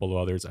 and a couple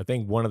of others. I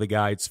think one of the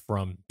guys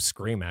from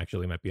Scream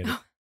actually might be in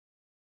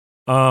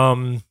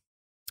it.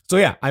 So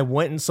yeah, I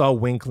went and saw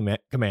Wing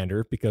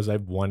Commander because I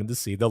wanted to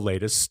see the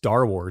latest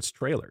Star Wars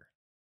trailer.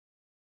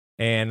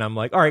 And I'm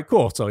like, all right,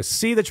 cool. So I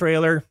see the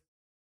trailer,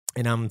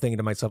 and I'm thinking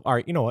to myself, all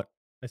right, you know what?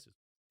 Let's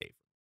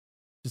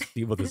just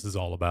see what this is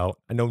all about.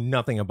 I know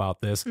nothing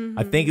about this.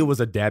 I think it was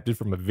adapted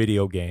from a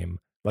video game,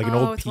 like an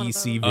old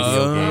PC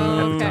video game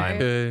at the time.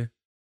 Okay.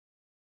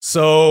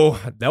 So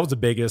that was the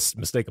biggest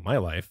mistake of my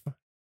life.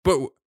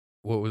 But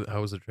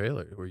how was the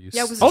trailer? Were you?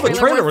 Yeah, was the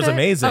trailer was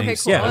amazing. Okay,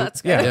 cool. Yeah,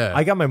 That's good. yeah.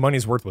 I got my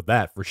money's worth with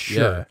that for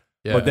sure.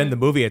 Yeah. But then the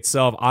movie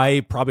itself,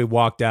 I probably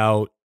walked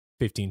out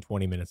 15,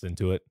 20 minutes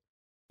into it.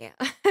 Yeah.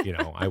 You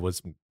know, I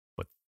was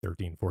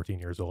 13, 14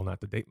 years old,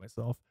 not to date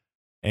myself.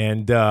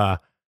 And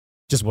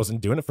just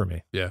wasn't doing it for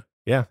me. Yeah.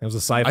 Yeah. It was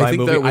a sci-fi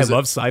movie. I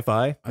love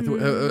sci-fi. I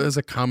thought it was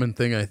a common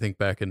thing, I think,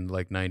 back in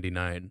like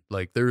 99.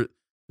 Like there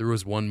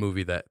was one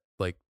movie that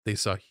like they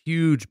saw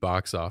huge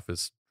box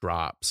office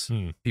drops.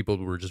 People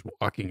were just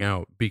walking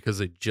out because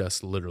they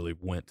just literally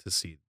went to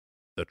see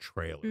the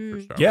trailer for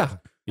Star Wars. Yeah.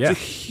 It's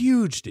a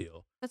huge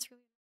deal. That's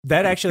really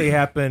That actually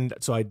happened.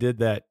 So I did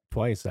that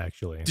twice,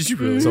 actually. Did you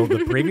really? So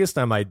the previous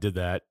time I did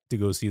that to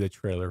go see the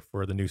trailer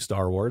for the new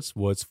Star Wars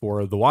was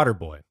for The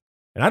Waterboy.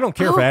 And I don't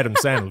care for Adam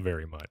Sandler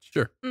very much.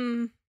 Sure.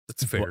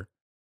 That's fair.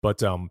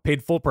 But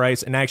paid full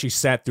price and actually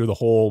sat through the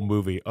whole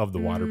movie of The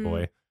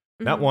Waterboy.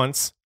 Not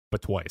once,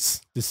 but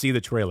twice to see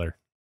the trailer.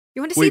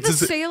 You want to see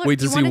the trailer? Wait,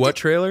 to see what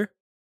trailer?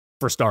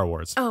 For Star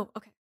Wars. Oh,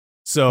 okay.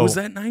 So was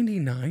that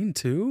 99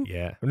 too?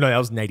 Yeah. No, that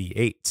was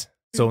 98.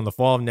 So in the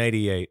fall of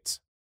 98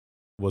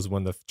 was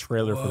when the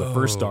trailer for the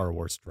first Star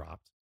Wars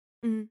dropped.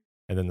 And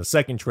then the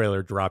second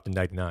trailer dropped in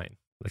 99,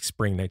 like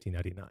spring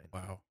 1999.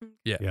 Wow.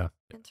 Yeah.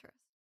 Interesting.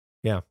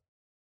 Yeah.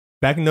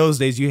 Back in those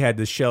days, you had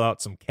to shell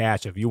out some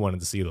cash if you wanted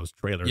to see those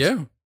trailers.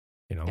 Yeah.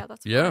 You know? Yeah,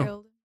 that's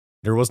wild.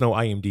 There was no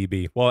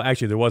IMDb. Well,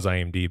 actually, there was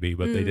IMDb,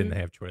 but they didn't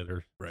have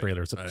trailers.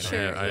 I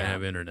Sure, didn't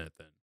have internet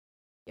then.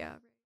 Yeah.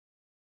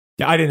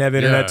 Yeah, I didn't have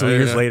internet till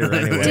years later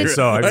anyway.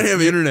 So I didn't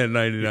have internet in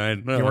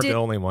 99. No. You weren't the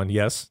only one,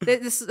 yes.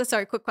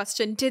 Sorry, quick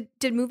question. Did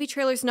movie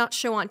trailers not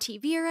show on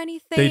TV or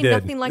anything? They did.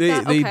 Nothing like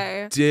that?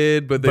 They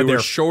did, but they were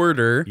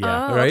shorter.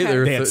 Yeah. Right?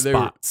 Okay. They had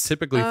spots.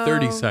 Typically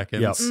 30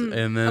 seconds. Yep.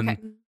 And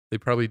then they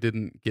probably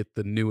didn't get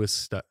the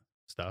newest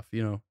stuff,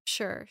 you know?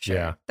 Sure.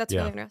 Yeah. That's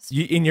really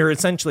interesting. And you're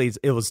essentially,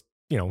 it was,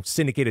 you know,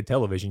 syndicated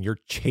television. You're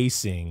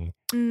chasing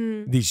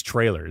these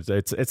trailers.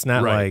 It's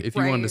not like if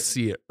you wanted to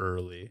see it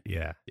early.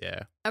 Yeah.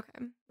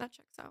 Okay, that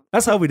checks out.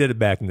 That's how we did it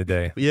back in the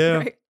day. Yeah.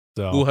 Right.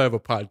 So we'll have a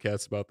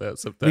podcast about that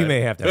sometime. we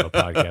may have to have a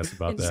podcast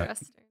about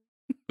that.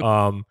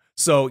 Interesting.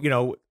 So, you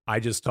know, I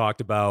just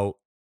talked about,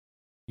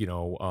 you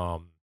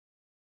know,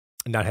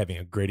 not having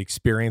a great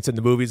experience in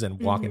the movies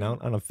and walking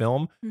out on a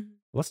film.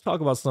 Let's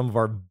talk about some of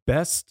our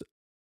best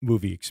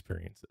movie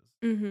experiences.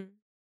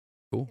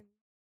 Cool.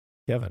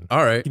 Kevin.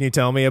 All right. Can you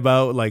tell me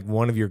about like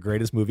one of your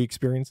greatest movie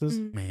experiences?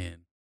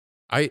 Man,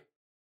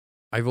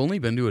 I've only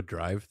been to a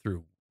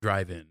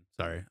drive-in.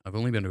 Sorry, I've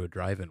only been to a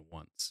drive-in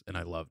once, and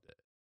I loved it.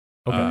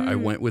 Okay. I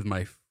went with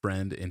my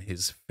friend and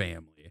his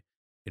family,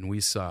 and we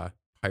saw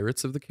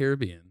Pirates of the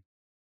Caribbean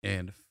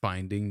and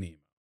Finding Nemo.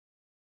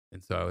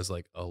 And so I was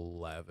like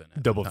 11.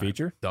 Double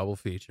feature? Double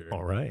feature.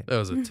 All right. That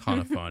was a ton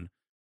of fun.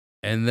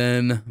 And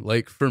then,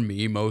 like for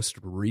me, most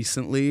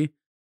recently,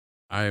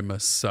 I'm a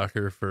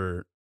sucker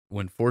for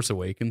when Force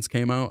Awakens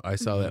came out. I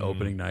saw that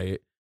opening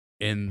night,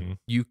 and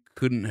you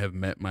couldn't have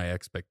met my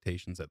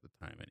expectations at the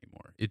time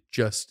anymore. It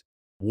just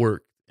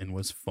worked and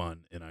was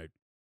fun, and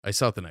I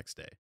saw it the next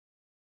day.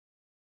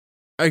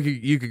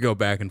 You could go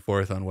back and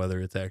forth on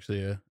whether it's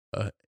actually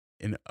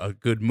a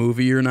good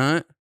movie or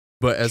not,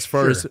 but as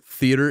far as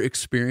theater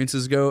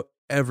experiences go,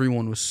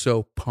 everyone was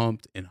so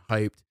pumped and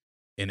hyped,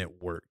 and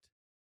it worked.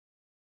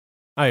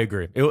 I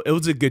agree. It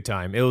was a good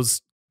time. It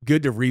was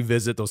good to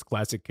revisit those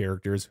classic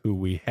characters who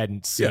we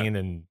hadn't seen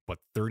in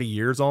 30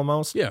 years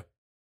almost. Yeah.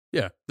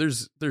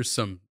 There's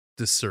some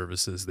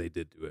disservices they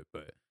did to it,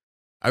 but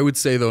I would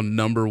say though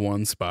number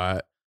one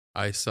spot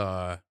I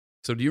saw.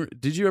 So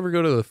did you ever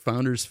go to the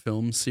Founders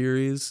Film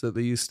Series that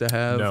they used to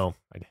have? No.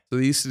 So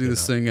they used to do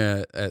this thing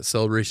at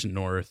Celebration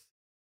North.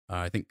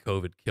 I think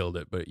COVID killed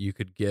it, but you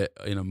could get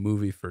in a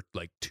movie for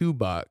like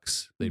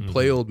 $2. They'd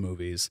play old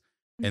movies,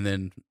 and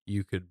then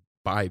you could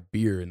buy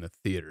beer in the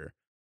theater.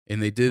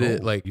 And they did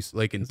it Oh, like you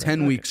in is that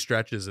 10-week okay?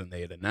 stretches, and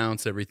they had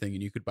announced everything,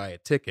 and you could buy a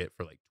ticket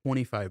for like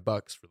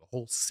 $25 for the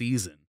whole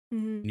season.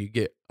 Mhm. And you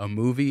get a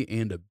movie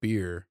and a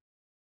beer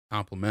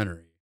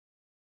complimentary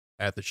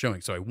at the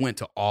showing. So I went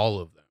to all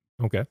of them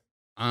Okay.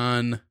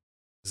 on,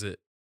 is it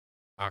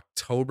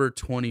October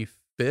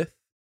 25th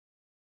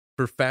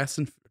for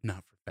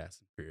not for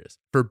Fast and Furious,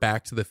 for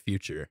Back to the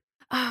Future.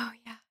 Oh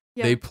yeah.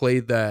 Yeah. They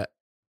played that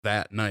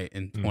night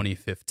in Mm.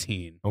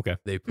 2015. Okay.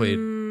 They played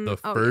the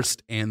Oh, yeah.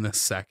 first and the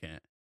second,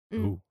 Mm.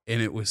 Ooh,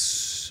 and it was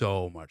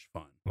so much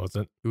fun. was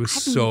it? It was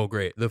I've- so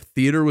great. The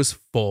theater was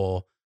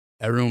full.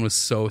 Everyone was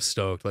so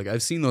stoked. Like,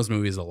 I've seen those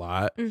movies a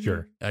lot. Mhm.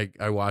 Sure.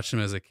 I watched them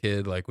as a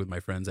kid, like with my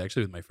friends,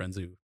 actually with my friends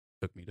who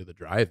took me to the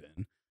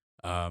drive-in.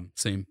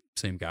 Same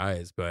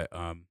guys, but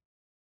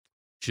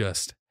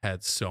just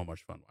had so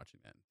much fun watching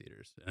that in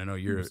theaters. And I know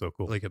you're So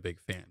cool. like a big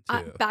fan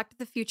too. Back to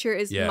the Future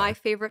is Yeah. my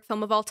favorite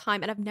film of all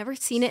time, and I've never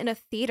seen it in a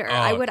theater.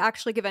 I Oh, would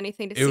actually give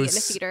anything to see it in a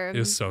theater. It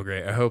was so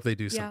great. I hope they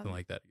do Yeah. something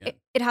like that again.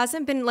 It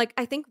hasn't been like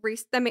I think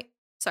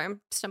sorry,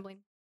 I'm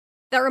stumbling.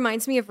 That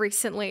reminds me of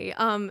recently.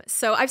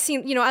 So I've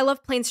seen, I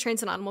love Planes,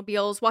 Trains, and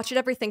Automobiles. Watch it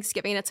every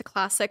Thanksgiving. It's a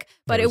classic,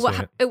 but Never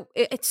seen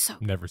it's so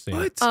Never seen it.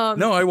 What? Um,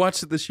 No, I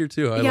watched it this year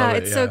too. I yeah, love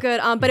it. it's so good.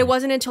 But Mhm. it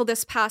wasn't until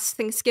this past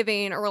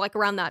Thanksgiving or like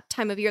around that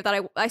time of year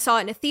that I saw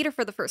it in a theater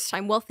for the first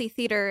time. Wealthy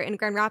Theater in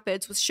Grand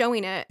Rapids was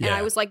showing it, and Yeah.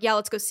 I was like, "Yeah,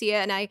 let's go see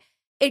it." And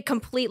it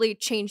completely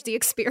changed the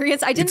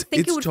experience. I didn't It's-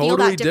 think it's it would feel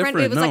totally that different. It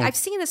different, was like no. I've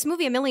seen this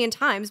movie a million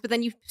times, but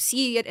then you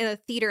see it in a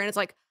theater, and it's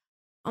like,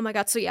 "Oh my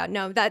god!" So yeah,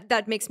 no,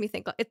 that makes me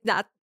think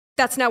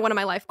that's now one of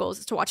my life goals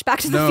is to watch Back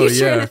to the No,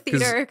 Future in yeah, a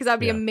theater because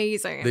that'd be yeah.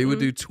 amazing. They would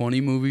do 20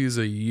 movies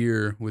a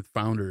year with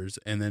Founders,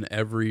 and then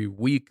every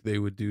week they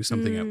would do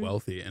something at Mm.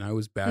 Wealthy. And I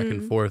was back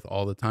and Mm. forth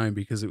all the time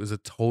because it was a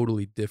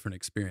totally different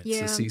experience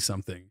Yeah. to see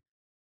something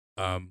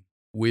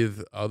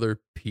with other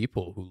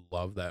people who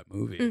love that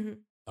movie.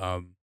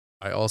 Mhm.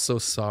 I also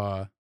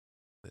saw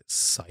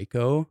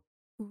Psycho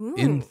Ooh.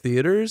 in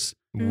theaters,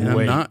 and I'm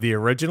Wait, not the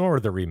original or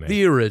the remake?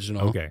 the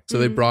original. Okay. So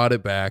they Mm. brought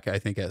it back, I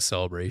think, at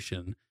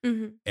Celebration.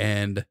 Mhm.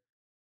 And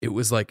it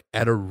was like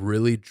at a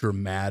really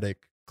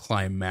dramatic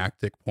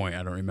climactic point,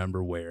 I don't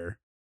remember where,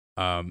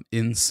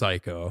 in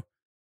Psycho,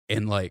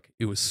 and like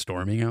it was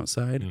storming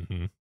outside,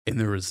 Mhm. and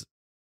there was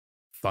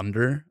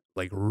thunder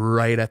like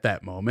right at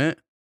that moment,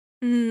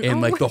 Mm. and Oh,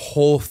 like the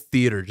whole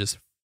theater just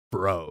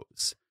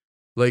froze.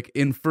 Like,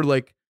 and for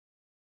like,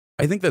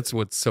 I think that's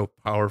what's so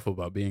powerful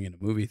about being in a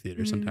movie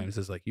theater Mhm. sometimes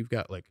is like you've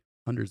got like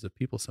hundreds of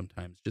people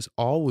sometimes just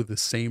all with the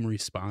same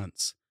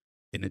response,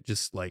 and it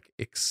just like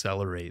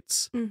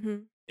accelerates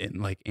Mhm.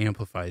 and like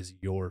amplifies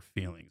your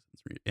feelings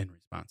and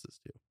responses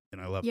too.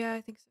 And I love Yeah,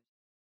 I think so.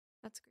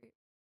 That's great.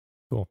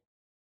 Cool.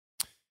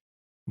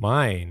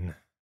 Mine,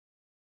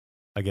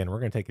 again, we're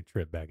going to take a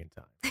trip back in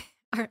time.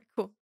 All right,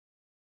 cool.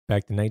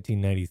 Back to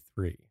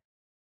 1993.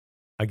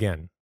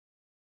 Again,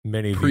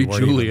 many of you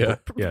weren't even-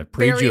 Pre-Julia. Yeah, Very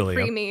pre-Julia.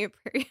 pre-me.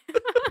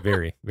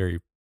 Very, very.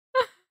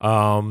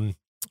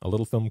 A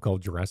little film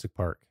called Jurassic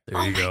Park.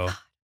 There you go.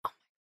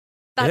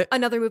 That It-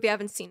 another movie I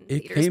haven't seen in It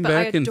theaters, came but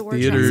I back in adore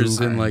theaters Jurassic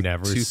Park. in like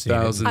Never seen it in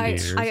 2000. I,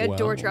 theaters I as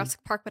adore well.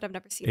 Jurassic Park, but I've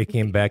never seen It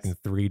came back in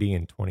theaters. 3D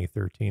in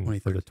 2013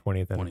 for the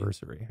 20th 20.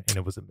 anniversary, and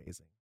it was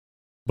amazing.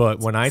 But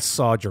when I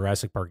saw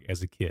Jurassic Park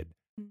as a kid,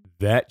 Mm.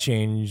 that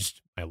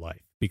changed my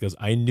life because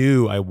I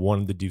knew I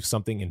wanted to do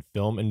something in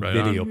film and Right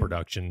video on.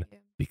 production Yeah.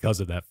 because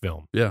of that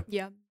film. Yeah.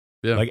 Yeah.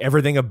 Like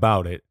everything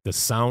about it, the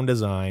sound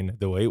design,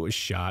 the way it was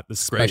shot, the great.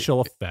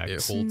 special It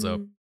effects, holds up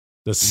Mm.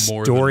 the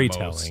more than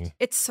storytelling. most.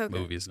 It's so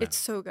good. Movies now. It's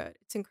so good.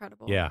 It's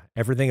incredible. Yeah,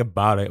 everything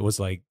about it was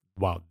like,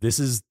 wow, this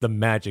is the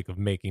magic of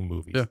making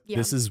movies. Yeah. Yeah.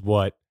 This is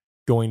what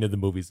going to the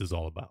movies is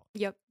all about.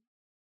 Yep.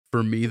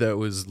 For me, that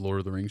was Lord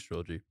of the Rings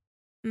trilogy.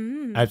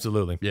 Mm.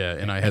 Absolutely. Yeah,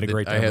 and I Had had a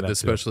great I time had with the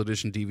that, too. special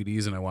edition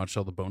DVDs, and I watched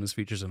all the bonus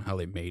features and how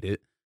they made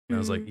it. And I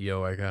was like, Mhm.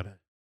 yo, I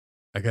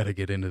gotta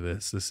get into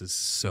this. This is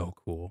so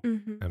cool.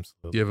 Mhm. Do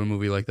Absolutely. you have a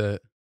movie like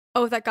that?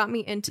 Oh, that got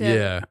me into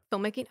Yeah.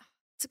 filmmaking.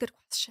 It's a good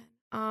question.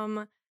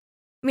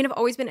 I mean, I've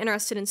always been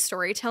interested in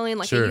storytelling.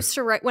 Like Sure. I used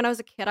to write when I was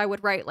a kid. I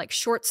would write like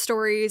short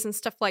stories and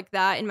stuff like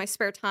that in my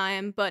spare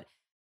time. But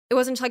it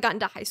wasn't until I got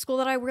into high school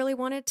that I really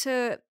wanted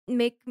to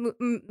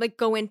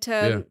go into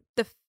Yeah.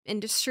 the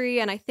industry.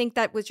 And I think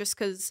that was just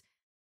because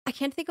I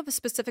can't think of a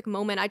specific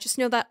moment. I just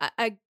know that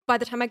I by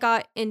the time I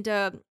got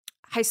into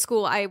high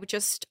school, I would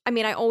just. I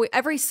mean, I always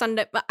every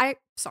Sunday.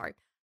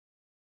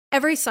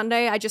 Every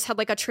Sunday, I just had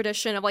like a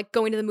tradition of like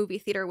going to the movie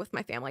theater with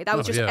my family. That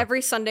was Oh, just yeah.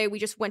 every Sunday we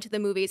just went to the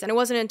movies, and it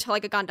wasn't until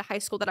like I got into high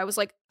school that I was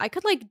like, I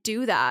could like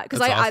do that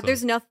because That's I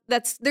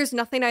awesome. there's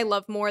nothing I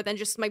love more than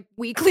just my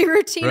weekly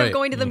routine Right. of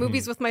going to the Mhm.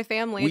 movies with my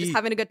family and just We-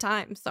 having a good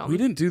time. So We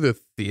didn't do the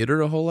theater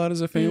a whole lot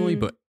as a family,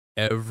 Mm. but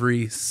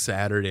every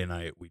Saturday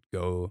night we'd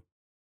go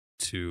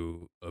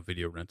to a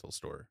video rental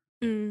store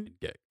Mm. and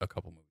get a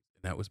couple movies,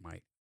 and that was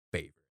my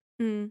favorite.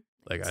 Mm.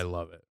 Like, I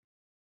love it.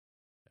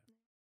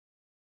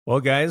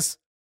 Well, guys,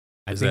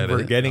 I Is think that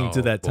we're it? getting to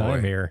Oh, that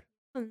time boy. here.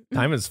 Mm.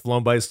 Time has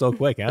flown by so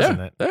quick, hasn't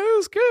Yeah, it? that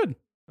was good.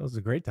 That was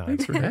a great time.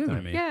 Thanks for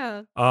having me.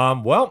 Yeah.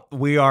 Well,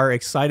 we are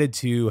excited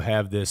to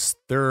have this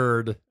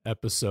third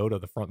episode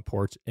of The Front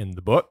Porch in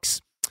the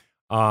books.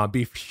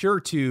 Be sure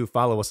to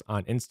follow us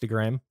on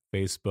Instagram,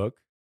 Facebook,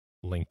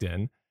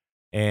 LinkedIn,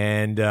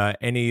 and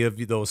any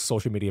of those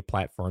social media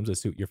platforms that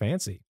suit your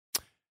fancy.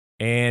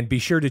 And be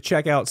sure to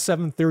check out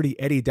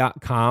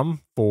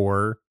 730eddy.com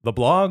for the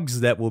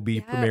blogs that will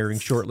be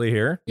premiering shortly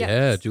here. Yes.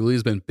 Yeah,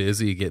 Julie's been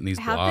busy getting these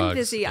blogs. I have been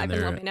busy. I've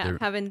been loving it. I'm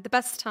having the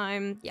best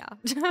time. Yeah.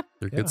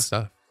 They're good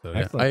stuff. So,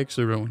 Excellent. I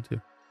actually wrote one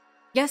too.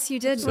 Yes, you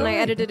did. When I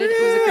edited it,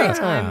 it was a great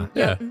time.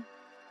 Yeah.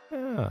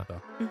 Yeah.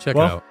 So, check it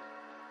Well, out.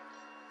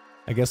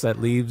 I guess that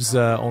leaves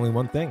only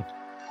one thing.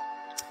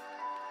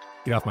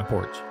 Get off my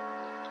porch.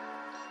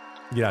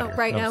 Get out of here.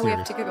 Right I'm now we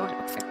serious. have to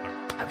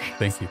go. Okay.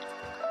 Thank you.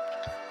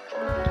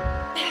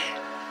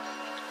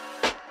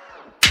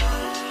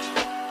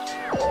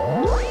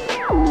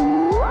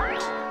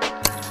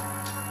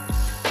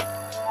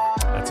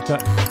 That's a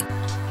cut.